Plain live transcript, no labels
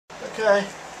Okay.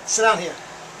 Sit down here.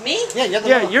 Me? Yeah, you're the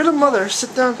mother. You're the mother.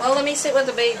 Sit down. Well, let me sit with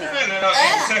the baby. No.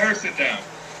 Let her sit down.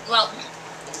 Well,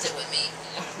 sit with me.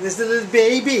 There's the little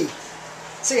baby.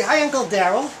 Say hi, Uncle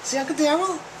Darryl. See Uncle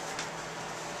Darryl?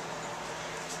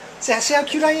 See how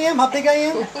cute I am? How big I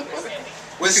am?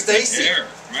 Where's Stacy?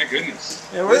 My goodness.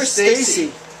 Yeah, where's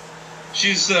Stacy?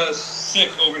 She's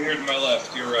sick over here to my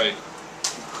left. You're right.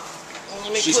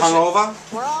 She's hungover?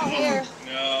 We're all here.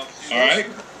 No. All right.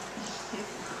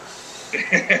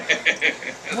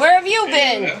 Where have you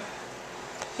been?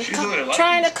 She's really lucky.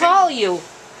 Trying to call you.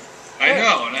 I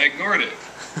know, and I ignored it.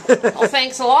 Oh,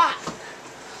 thanks a lot.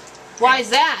 Why is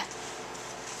that?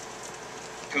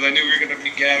 Because I knew we were going to be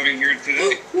gathering here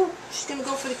today. She's going to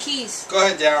go for the keys. Go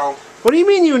ahead, Darryl. What do you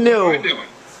mean you knew? What are you doing?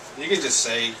 You can just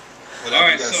say whatever All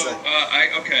right, you gotta so,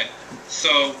 say. okay.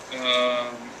 So,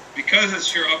 because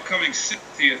it's your upcoming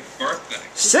 60th birthday.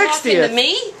 60th? To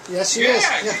me? Yes, she is.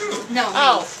 Yeah, you. No.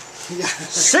 Oh. Yeah.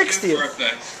 60th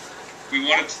birthday. We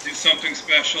wanted to do something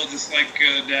special, just like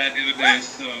Dad the other day.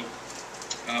 So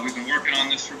we've been working on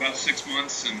this for about 6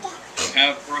 months, and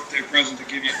have a birthday present to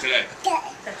give you today.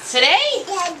 Today?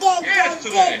 Yeah, it's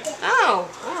today. Oh,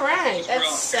 all right.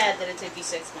 That's sad that it took you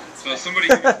 6 months. So somebody.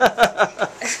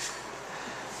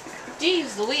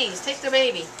 Jeez Louise, take the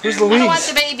baby. Who's I Louise? want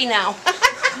the baby now.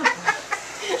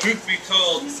 Truth be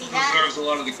told, deserves a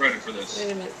lot of the credit for this.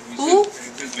 Wait a minute. Who?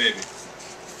 It's his baby.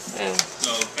 Oh.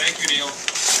 So thank you, Neil.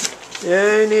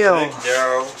 Yay, Neil. Thank you,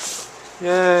 Darryl.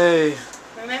 Yay.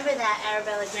 Remember that,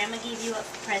 Arabella. Grandma gave you a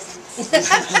present.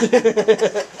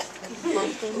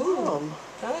 Ooh,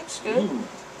 that looks good.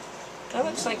 That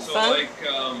looks like So fun. like,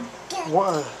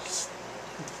 What?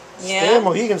 Yeah. Damn,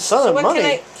 Mohegan Sun So and what money.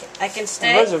 can I can A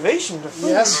stay? reservation.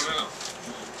 Yes. I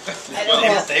don't know.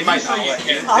 Well, they might not let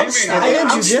you. I'm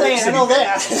staying. I know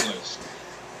that.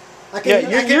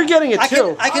 You're getting it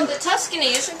too. I can. Oh, the Tuscany,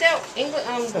 isn't that English?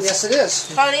 Yes, it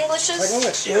is. Taught English? Like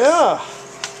English. Yeah.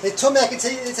 They told me I could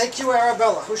take you,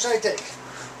 Arabella. Who should I take?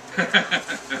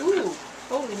 Ooh,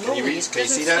 holy Can moly. you There's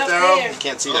see that, stuff Darryl? there. You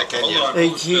can't see that, can Hold you? on. Hey,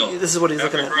 Hold still. this is what he's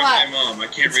looking Happy at. birthday, Mom. I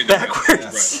can't It's read that.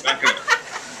 backwards. Right, back it up.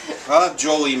 I'll have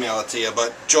Joel email it to you,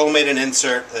 but Joel made an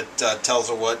insert that tells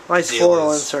her what Nice the deal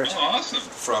floral is insert. Oh, awesome.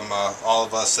 from all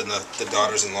of us and the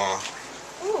daughters-in-law.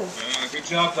 Ooh. Good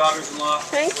job, daughters-in-law.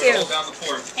 Thank We're you. all down the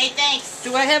port. Hey, thanks.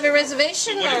 Do I have a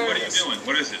reservation? What or are you doing?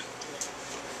 What is it?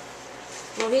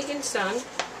 Mohegan Sun.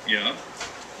 Yeah.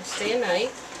 Stay a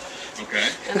night. Okay.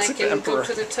 And I It's like the can go emperor.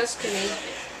 to the Tuscany.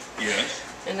 Yes.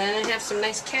 And then I have some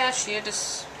nice cash here to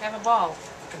have a ball.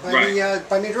 Buy me a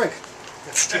drink.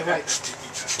 That's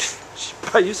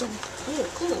right. Buy you some. Ooh,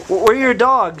 cool. Where are your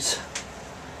dogs?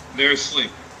 They're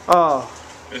asleep. Oh.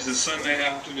 This is Sunday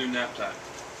afternoon nap time.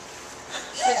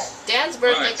 Dad's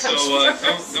birthday Alright, so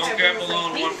comes don't gamble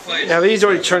on one place. Yeah, but he's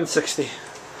already turned 60.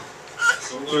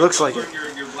 Go learn, He looks like go it.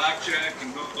 learn your blackjack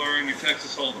and go learn your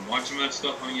Texas Hold'em. Watch some of that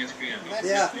stuff on ESPN.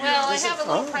 Yeah. Well, I have a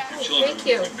little practice. Children Thank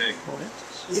you. are big.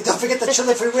 You don't forget the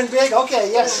chili if we win big.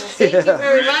 Okay, yes. Thank you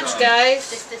very much,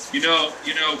 guys. You know,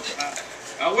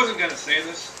 I wasn't gonna say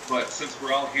this, but since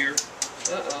we're all here,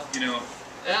 Uh-oh. you know,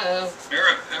 Uh-oh.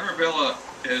 Arabella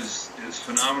is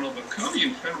phenomenal, but Cody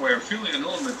and Fenway are feeling a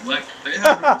little neglected. They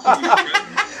haven't received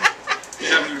presents. They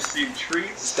haven't received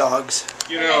treats. Dogs.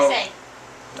 You What know, did I say?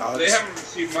 Dogs. they haven't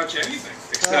received much anything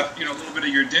except a little bit of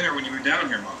your dinner when you were down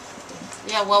here, Mom.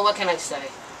 Yeah, well, what can I say?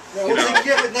 No, we'll take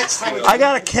care of it next time. I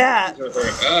got a cat.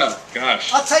 Oh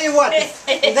gosh. I'll tell you what. If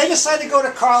they decide to go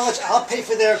to college, I'll pay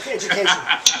for their education.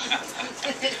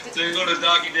 So you go to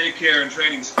doggy daycare and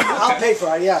training school. I'll pay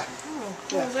for it. Yeah.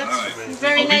 Well, that's All right. a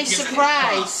very Oh, we nice can-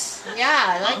 surprise. Yeah,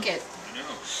 I like it. I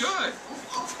know. Good.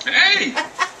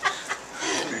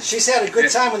 Hey. She's had a good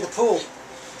time in the pool.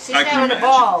 She's I can having a imagine.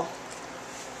 ball.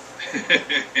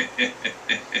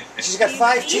 She's got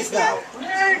 5 teeth now.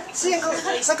 See,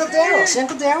 it's Uncle Darryl. See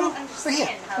Uncle Darryl? Over here.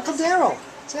 Uncle Darryl.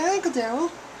 Say hi, Uncle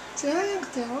Darryl. Say hi,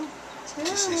 Uncle Darryl. Say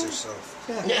She sees hi. herself.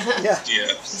 Yeah. Yeah.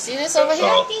 You see this over here?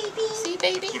 all. See,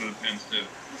 baby? Put it in pens too.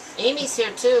 Amy's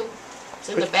here, too. It's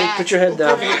in the back. Put your head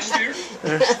down. Last year?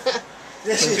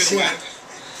 This is Good here. win.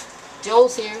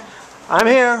 Joel's here. I'm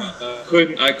here.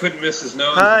 I couldn't miss his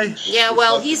nose. Hi. Yeah,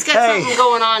 well, he's got Hey. something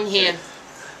going on here.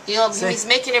 You know, he's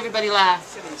making everybody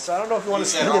laugh. So I don't know if you want You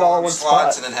to said spend it all in one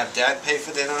slots spot. and then have Dad pay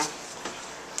for dinner?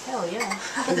 Hell yeah.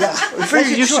 Yeah. I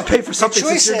figure you should pay for something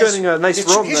since you're getting a nice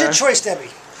room Here's there. your choice, Debbie.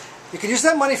 You can use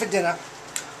that money for dinner,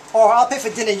 or I'll pay for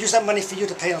dinner and use that money for you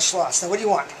to pay on slots. Now, what do you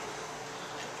want?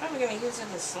 Probably going to use it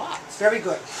as slots. Very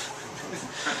good.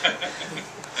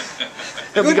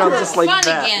 It'll become just like Fun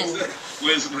that. again.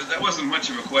 Liz, that wasn't much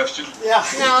of a question. Yeah.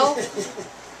 No.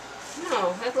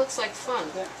 No, that looks like fun.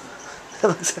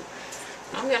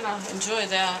 I'm gonna enjoy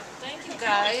that. Thank you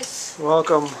guys.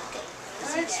 Welcome.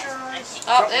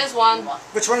 Oh, there's one.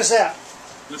 Which one is that?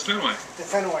 That's Fenway. The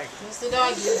Fenway. There's the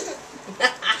doggy.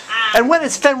 And when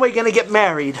is Fenway gonna get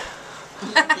married?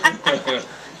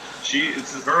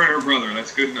 It's her and her brother.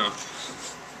 That's good enough.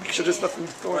 Make sure there's nothing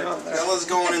going on there. Bella's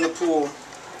going in the pool.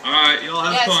 All right, y'all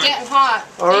have Yeah, fun. it's getting hot.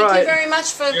 All Thank right. you very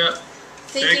much for Yeah.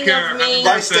 thinking Take care. of me.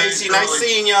 Bye, Stacy. Nice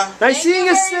seeing ya. Nice Thank seeing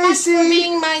you you, very much for Stacy.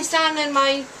 being my son and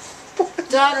my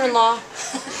daughter-in-law.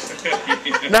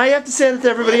 Now you have to say it to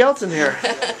everybody else in here.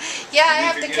 Yeah, I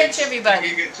have to catch You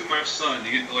everybody. get too much sun.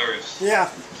 You get delirious. Yeah.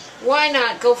 Why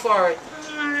not? Go for it.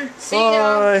 See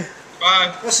ya. Bye.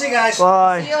 Bye. We'll see you guys. See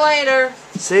Bye. you later.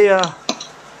 See ya.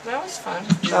 That was fun.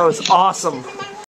 That was awesome. Come on.